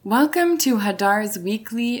Welcome to Hadar's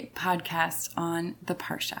weekly podcast on the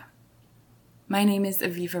Parsha. My name is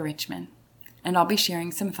Aviva Richman, and I'll be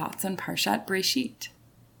sharing some thoughts on Parashat Bereishit.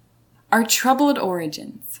 Our troubled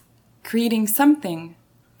origins, creating something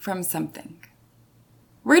from something.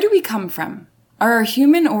 Where do we come from? Are our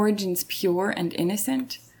human origins pure and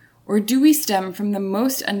innocent, or do we stem from the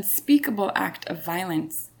most unspeakable act of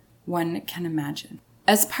violence one can imagine?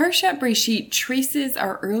 As Parashat Bereishit traces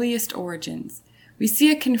our earliest origins, we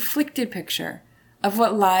see a conflicted picture of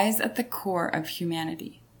what lies at the core of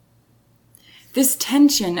humanity. This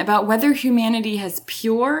tension about whether humanity has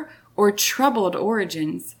pure or troubled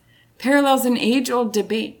origins parallels an age-old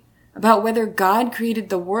debate about whether God created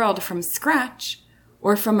the world from scratch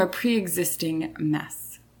or from a preexisting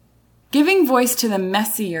mess. Giving voice to the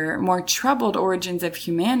messier, more troubled origins of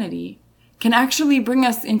humanity can actually bring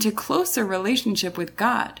us into closer relationship with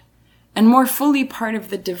God and more fully part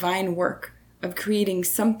of the divine work of creating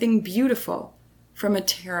something beautiful from a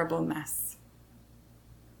terrible mess.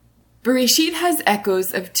 Bereishit has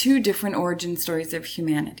echoes of two different origin stories of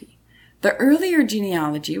humanity. The earlier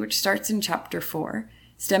genealogy, which starts in chapter 4,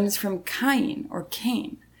 stems from Cain or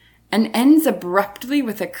Cain, and ends abruptly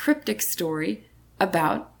with a cryptic story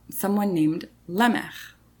about someone named Lamech.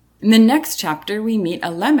 In the next chapter, we meet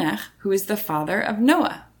a Lamech who is the father of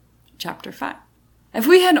Noah, chapter 5. If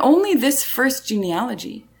we had only this first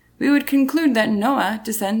genealogy, we would conclude that Noah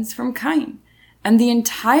descends from Cain, and the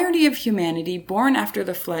entirety of humanity born after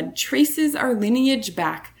the flood traces our lineage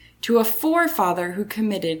back to a forefather who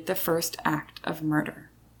committed the first act of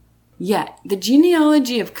murder. Yet, the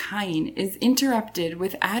genealogy of Cain is interrupted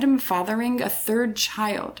with Adam fathering a third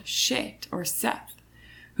child, Shet or Seth,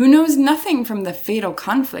 who knows nothing from the fatal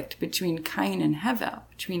conflict between Cain and Hevel,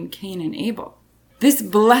 between Cain and Abel. This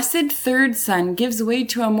blessed third son gives way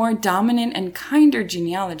to a more dominant and kinder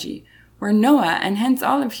genealogy, where Noah, and hence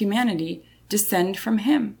all of humanity, descend from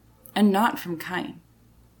him, and not from Cain.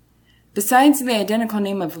 Besides the identical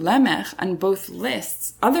name of Lamech on both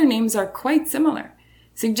lists, other names are quite similar,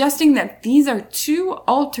 suggesting that these are two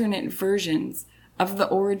alternate versions of the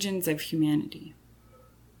origins of humanity.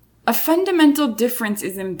 A fundamental difference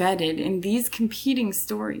is embedded in these competing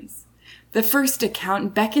stories. The first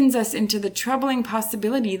account beckons us into the troubling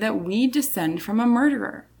possibility that we descend from a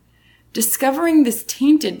murderer. Discovering this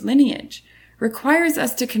tainted lineage requires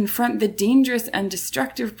us to confront the dangerous and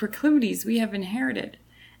destructive proclivities we have inherited,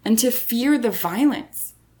 and to fear the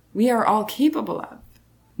violence we are all capable of.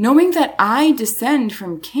 Knowing that I descend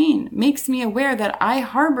from Cain makes me aware that I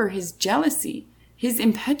harbor his jealousy, his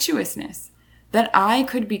impetuousness, that I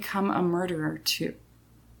could become a murderer too.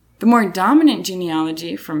 The more dominant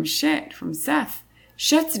genealogy from Seth,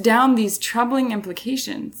 shuts down these troubling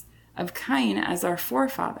implications of Cain as our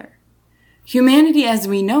forefather. Humanity as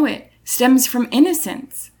we know it stems from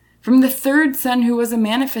innocence, from the third son who was a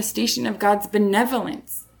manifestation of God's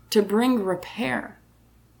benevolence to bring repair.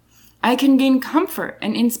 I can gain comfort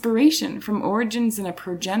and inspiration from origins in a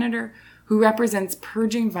progenitor who represents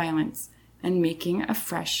purging violence and making a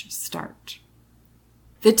fresh start.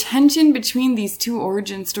 The tension between these two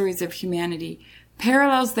origin stories of humanity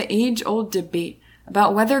parallels the age-old debate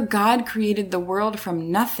about whether God created the world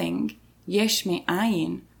from nothing, yesh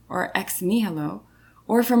me'ayin, or ex nihilo,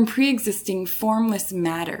 or from pre-existing formless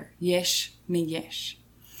matter, yesh me'yesh.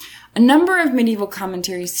 A number of medieval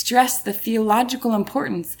commentaries stress the theological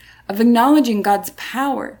importance of acknowledging God's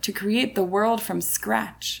power to create the world from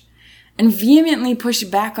scratch, and vehemently push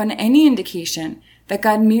back on any indication that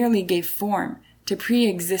God merely gave form to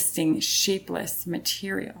pre-existing shapeless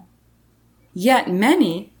material. Yet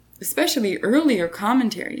many, especially earlier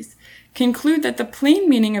commentaries, conclude that the plain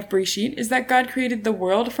meaning of Bereishit is that God created the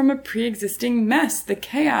world from a pre-existing mess, the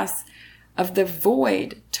chaos of the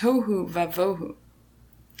void, tohu vavohu.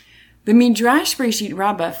 The Midrash Bereishit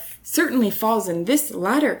Rabbah certainly falls in this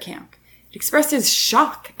latter camp. It expresses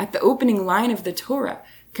shock at the opening line of the Torah,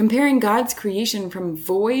 comparing God's creation from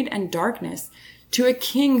void and darkness to a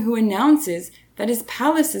king who announces that his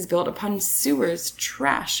palace is built upon sewers,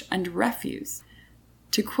 trash, and refuse.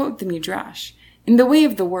 To quote the Midrash, in the way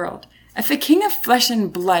of the world, if a king of flesh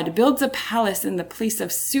and blood builds a palace in the place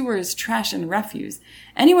of sewers, trash, and refuse,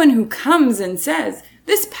 anyone who comes and says,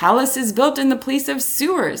 "This palace is built in the place of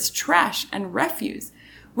sewers, trash, and refuse,"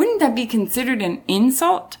 wouldn't that be considered an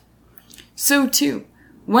insult? So too,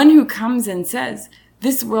 one who comes and says,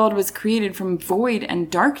 "This world was created from void and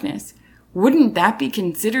darkness," wouldn't that be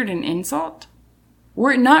considered an insult?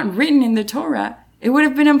 Were it not written in the Torah, it would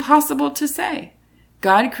have been impossible to say.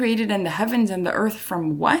 God created and the heavens and the earth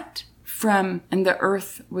from what? From, and the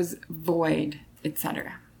earth was void,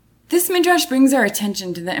 etc. This midrash brings our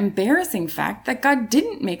attention to the embarrassing fact that God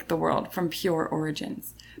didn't make the world from pure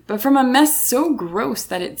origins, but from a mess so gross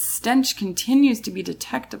that its stench continues to be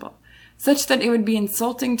detectable, such that it would be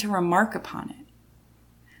insulting to remark upon it.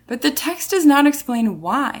 But the text does not explain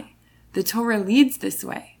why the Torah leads this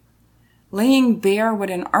way, laying bare what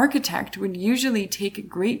an architect would usually take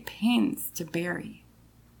great pains to bury.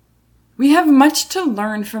 We have much to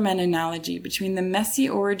learn from an analogy between the messy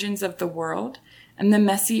origins of the world and the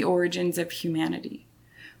messy origins of humanity.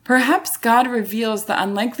 Perhaps God reveals the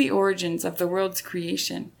unlikely origins of the world's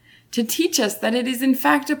creation to teach us that it is in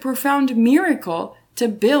fact a profound miracle to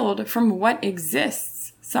build from what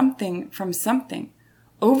exists, something from something,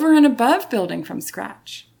 over and above building from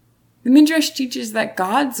scratch. The Midrash teaches that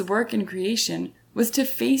God's work in creation was to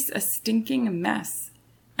face a stinking mess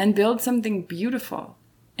and build something beautiful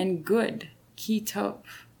and good, ki tov.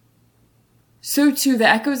 So too, the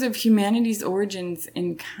echoes of humanity's origins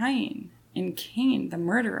in Cain, the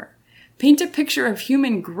murderer, paint a picture of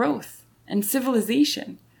human growth and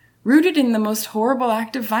civilization, rooted in the most horrible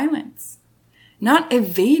act of violence, not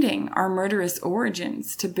evading our murderous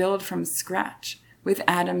origins to build from scratch with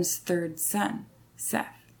Adam's third son,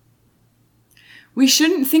 Seth. We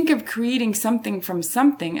shouldn't think of creating something from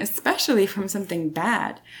something, especially from something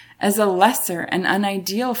bad, as a lesser and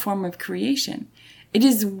unideal form of creation. It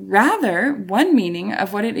is rather one meaning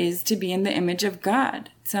of what it is to be in the image of God,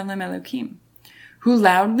 Tselem Elokim, who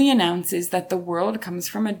loudly announces that the world comes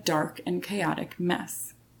from a dark and chaotic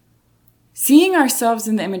mess. Seeing ourselves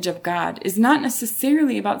in the image of God is not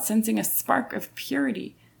necessarily about sensing a spark of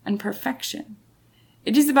purity and perfection.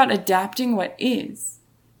 It is about adapting what is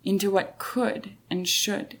into what could and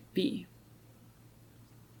should be.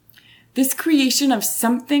 This creation of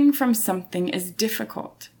something from something is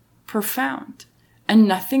difficult, profound, and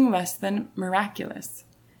nothing less than miraculous.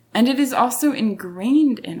 And it is also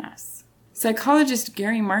ingrained in us. Psychologist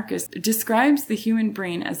Gary Marcus describes the human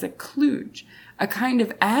brain as a kludge, a kind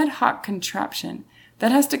of ad hoc contraption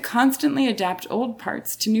that has to constantly adapt old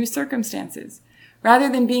parts to new circumstances, rather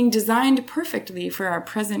than being designed perfectly for our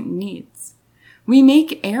present needs. We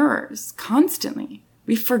make errors constantly.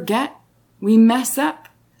 We forget. We mess up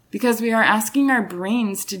because we are asking our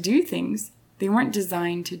brains to do things they weren't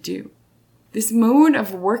designed to do. This mode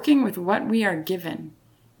of working with what we are given,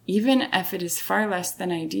 even if it is far less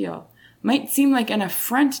than ideal, might seem like an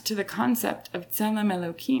affront to the concept of Tselem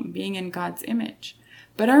Elokim, being in God's image.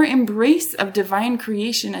 But our embrace of divine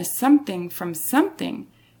creation as something from something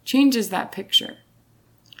changes that picture.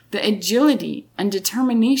 The agility and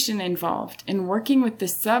determination involved in working with the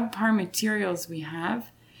subpar materials we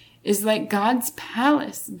have is like God's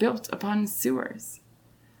palace built upon sewers.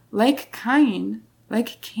 Like Cain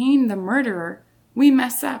the murderer, we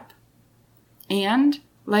mess up. And,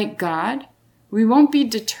 like God, we won't be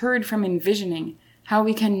deterred from envisioning how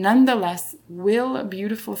we can nonetheless will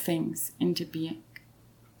beautiful things into being.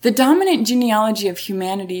 The dominant genealogy of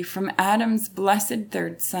humanity from Adam's blessed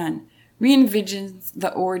third son re-envisions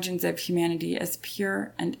the origins of humanity as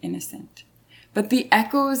pure and innocent. But the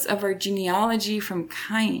echoes of our genealogy from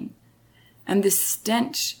Cain and the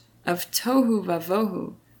stench of tohu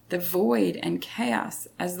vavohu, the void and chaos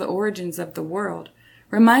as the origins of the world,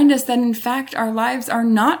 remind us that in fact our lives are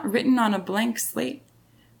not written on a blank slate,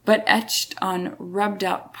 but etched on rubbed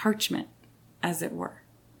out parchment, as it were.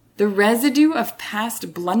 The residue of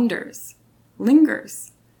past blunders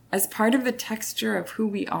lingers as part of the texture of who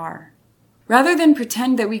we are. Rather than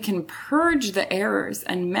pretend that we can purge the errors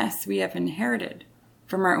and mess we have inherited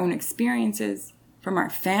from our own experiences, from our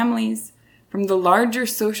families, from the larger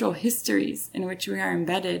social histories in which we are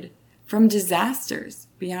embedded, from disasters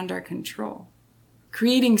beyond our control.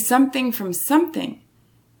 Creating something from something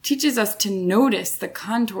teaches us to notice the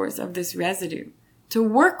contours of this residue, to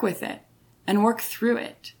work with it and work through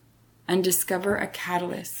it, and discover a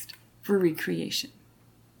catalyst for recreation.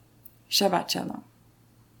 Shabbat Shalom.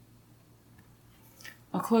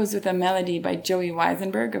 I'll close with a melody by Joey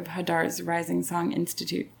Weisenberg of Hadar's Rising Song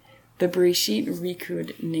Institute, the Bereishit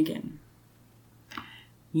Rikud Niggin.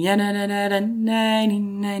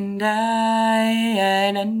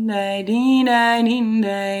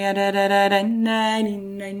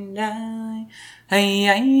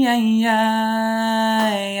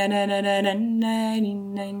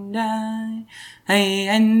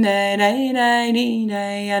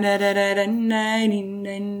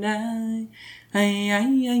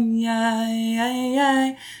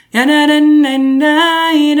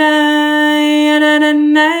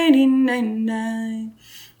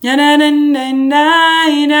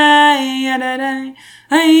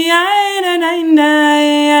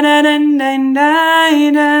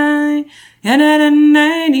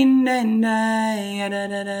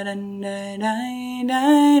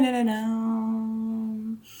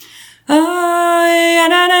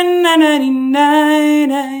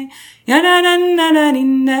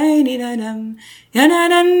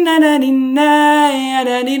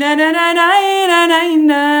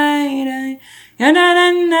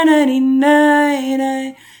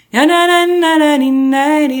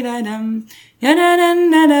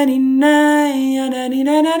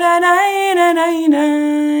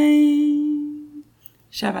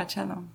 Shabbat Shalom.